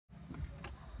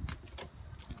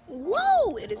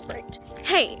Whoa, it is bright.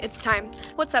 Hey, it's time.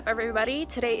 What's up, everybody?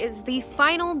 Today is the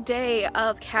final day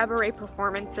of Cabaret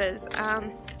performances.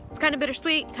 It's kind of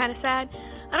bittersweet, kind of sad.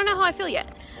 I don't know how I feel yet.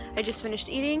 I just finished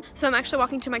eating, so I'm actually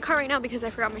walking to my car right now because I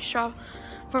forgot my straw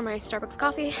for my Starbucks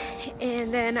coffee,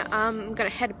 and then I'm gonna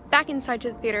head back inside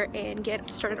to the theater and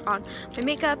get started on my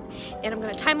makeup, and I'm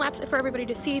gonna time-lapse it for everybody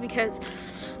to see because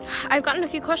I've gotten a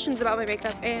few questions about my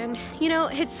makeup, and you know,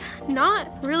 it's not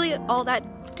really all that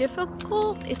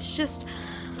difficult, it's just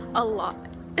a lot.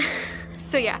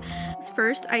 So yeah,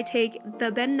 first I take the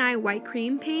Ben Nye white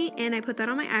cream paint and I put that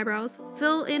on my eyebrows,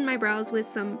 fill in my brows with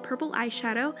some purple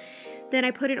eyeshadow, then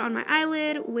I put it on my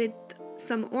eyelid with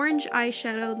some orange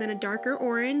eyeshadow, then a darker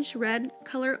orange, red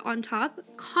color on top,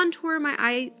 contour my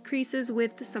eye creases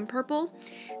with some purple,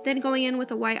 then going in with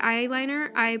a white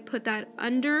eyeliner, I put that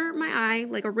under my eye,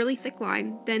 like a really thick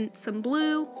line, then some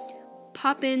blue,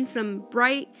 pop in some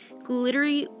bright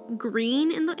glittery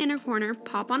green in the inner corner,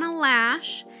 pop on a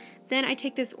lash, then I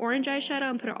take this orange eyeshadow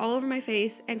and put it all over my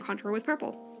face and contour with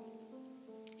purple.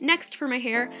 Next for my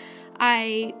hair,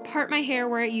 I part my hair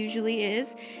where it usually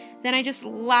is, then I just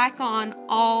lack on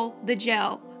all the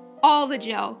gel,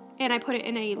 and I put it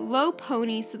in a low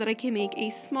pony so that I can make a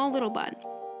small little bun.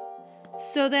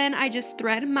 So then I just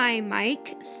thread my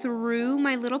mic through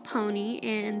my little pony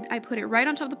and I put it right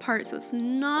on top of the part so it's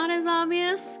not as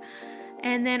obvious.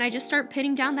 And then I just start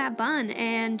pinning down that bun,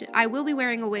 and I will be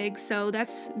wearing a wig, so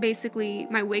that's basically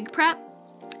my wig prep.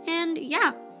 And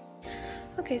yeah.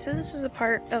 Okay, so this is a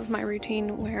part of my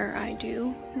routine where I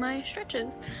do my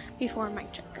stretches before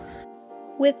mic check.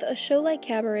 With a show like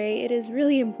Cabaret, it is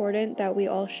really important that we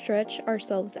all stretch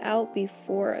ourselves out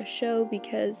before a show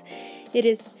because it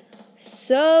is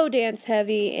so dance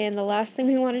heavy, and the last thing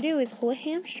we want to do is pull a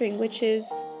hamstring, which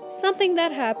is something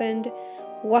that happened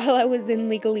while I was in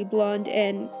Legally Blonde,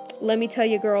 and let me tell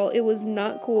you, girl, it was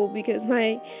not cool because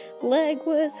my leg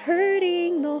was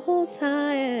hurting the whole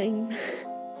time.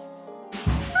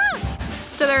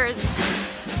 So there's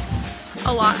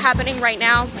a lot happening right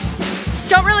now.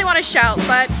 Don't really want to shout,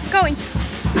 but going to.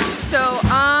 So,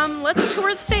 let's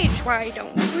tour the stage. Why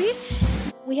don't we?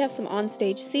 We have some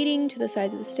on-stage seating to the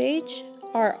sides of the stage.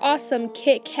 Our awesome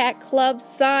Kit Kat Club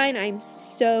sign. I'm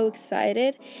so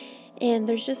excited. And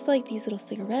there's just like these little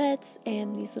cigarettes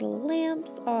and these little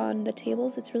lamps on the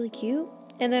tables. It's really cute.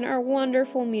 And then our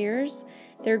wonderful mirrors.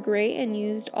 They're great and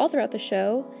used all throughout the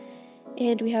show.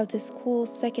 And we have this cool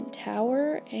second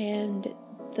tower and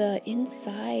the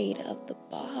inside of the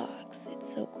box.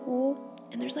 It's so cool.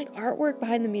 And there's like artwork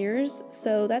behind the mirrors.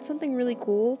 So that's something really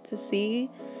cool to see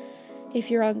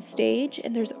if you're on stage.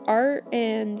 And there's art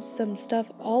and some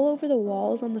stuff all over the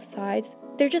walls on the sides.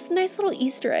 They're just nice little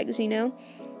Easter eggs, you know?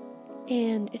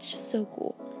 And it's just so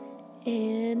cool.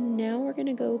 And now we're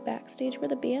gonna go backstage where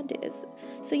the band is.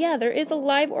 So yeah, there is a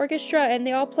live orchestra and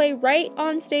they all play right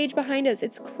on stage behind us.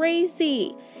 It's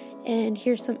crazy. And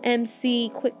here's some MC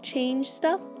quick change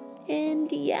stuff. And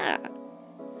yeah.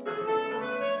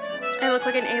 I look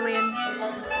like an alien.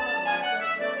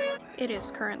 It is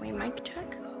currently mic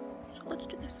check. So let's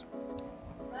do this.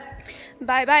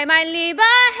 Bye bye mein lieber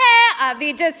Herr, auf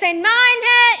Wiedersehen mein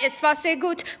Herr, es war sehr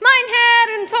gut, mein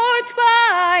Herr, und tot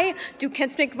bei. Du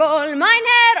kennst mich wohl, mein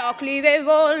Herr, auch liebe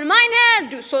wohl, mein Herr,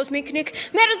 du sollst mich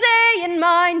nicht mehr sehen,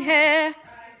 mein Herr.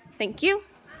 Thank you.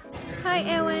 Hi,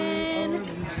 Erin.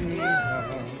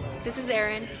 This is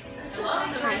Erin.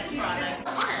 Hi.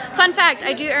 Fun fact,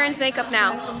 I do Erin's makeup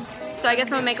now, so I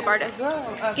guess I'm a makeup artist.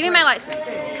 Give me my license.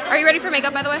 Are you ready for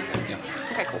makeup, by the way? Yeah.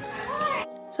 Okay, cool.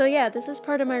 So yeah, this is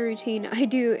part of my routine. I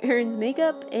do Erin's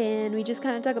makeup, and we just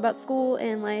kind of talk about school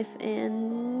and life,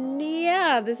 and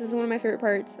yeah, this is one of my favorite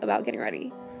parts about getting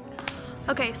ready.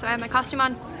 Okay, so I have my costume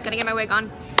on, gonna get my wig on.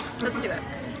 Let's do it.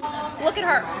 Look at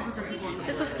her.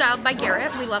 This was styled by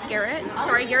Garrett. We love Garrett.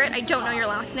 Sorry, Garrett, I don't know your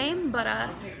last name, but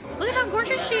look at how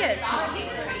gorgeous she is.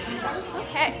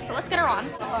 Okay, so let's get her on.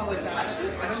 You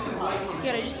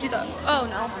gotta just do the, oh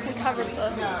no, we covered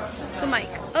the mic.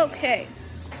 Okay.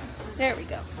 There we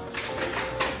go.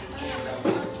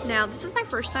 Now, this is my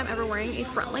first time ever wearing a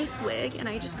front lace wig, and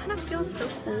I just kind of feel so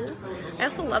cool. I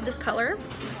also love this color.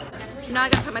 So now I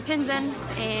gotta put my pins in,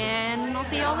 and I'll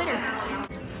see y'all later.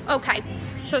 Okay,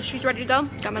 so she's ready to go.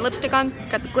 Got my lipstick on,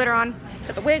 got the glitter on,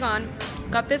 got the wig on,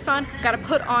 got this on, gotta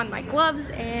put on my gloves,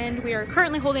 and we are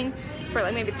currently holding for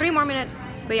like maybe 3 more minutes,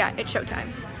 but yeah, it's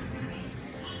showtime.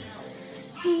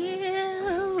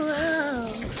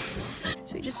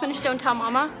 So we just finished Don't Tell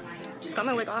Mama. Just got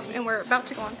my wig off and we're about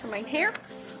to go on for my hair.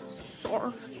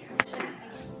 So,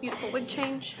 beautiful wig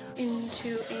change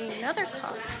into another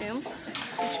costume,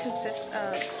 which consists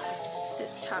of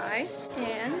this tie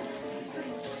and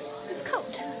this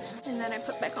coat.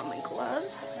 put back on my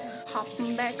gloves. Pop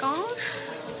them back on.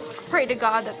 Pray to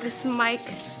God that this mic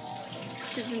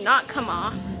does not come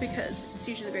off because it's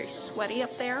usually very sweaty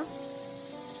up there.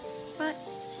 But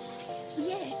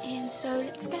yeah, and so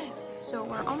let's go. So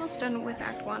we're almost done with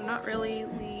Act 1. Not really.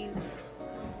 We've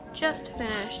just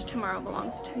finished Tomorrow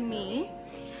Belongs to Me.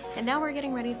 And now we're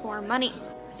getting ready for Money.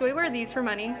 So we wear these for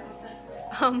Money.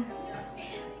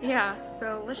 Yeah,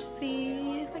 so let's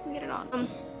see if I can get it on.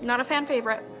 Not a fan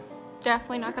favorite.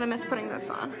 Definitely not gonna miss putting this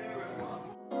on.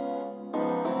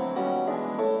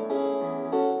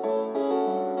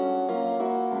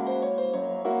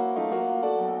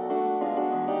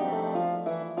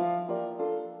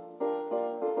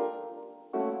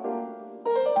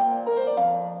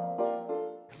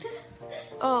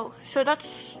 Oh, so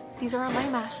these are our money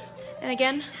masks. And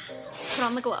again, put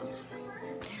on the gloves.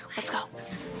 Let's go.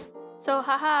 So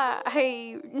haha,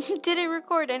 I didn't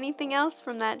record anything else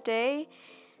from that day.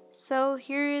 So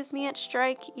here is me at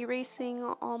strike erasing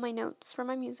all my notes for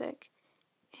my music.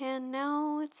 And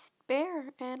now it's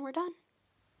bare and we're done.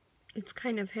 It's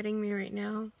kind of hitting me right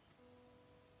now.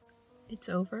 It's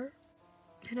over.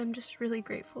 And I'm just really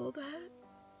grateful that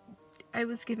I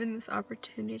was given this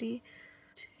opportunity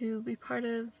to be part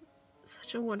of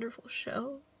such a wonderful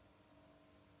show.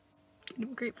 And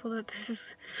I'm grateful that this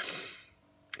is,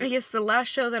 I guess, the last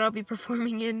show that I'll be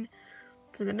performing in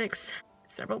for the next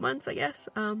several months, I guess.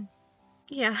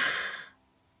 Yeah.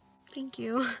 Thank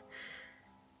you.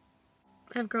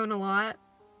 I've grown a lot.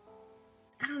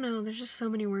 I don't know, there's just so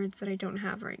many words that I don't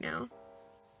have right now.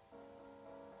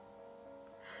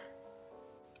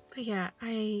 But yeah,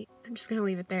 I'm just gonna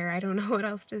leave it there. I don't know what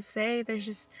else to say. There's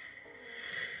just,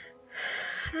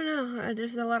 I don't know,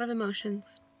 there's a lot of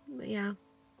emotions. But yeah.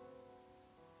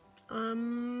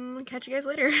 Catch you guys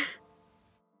later.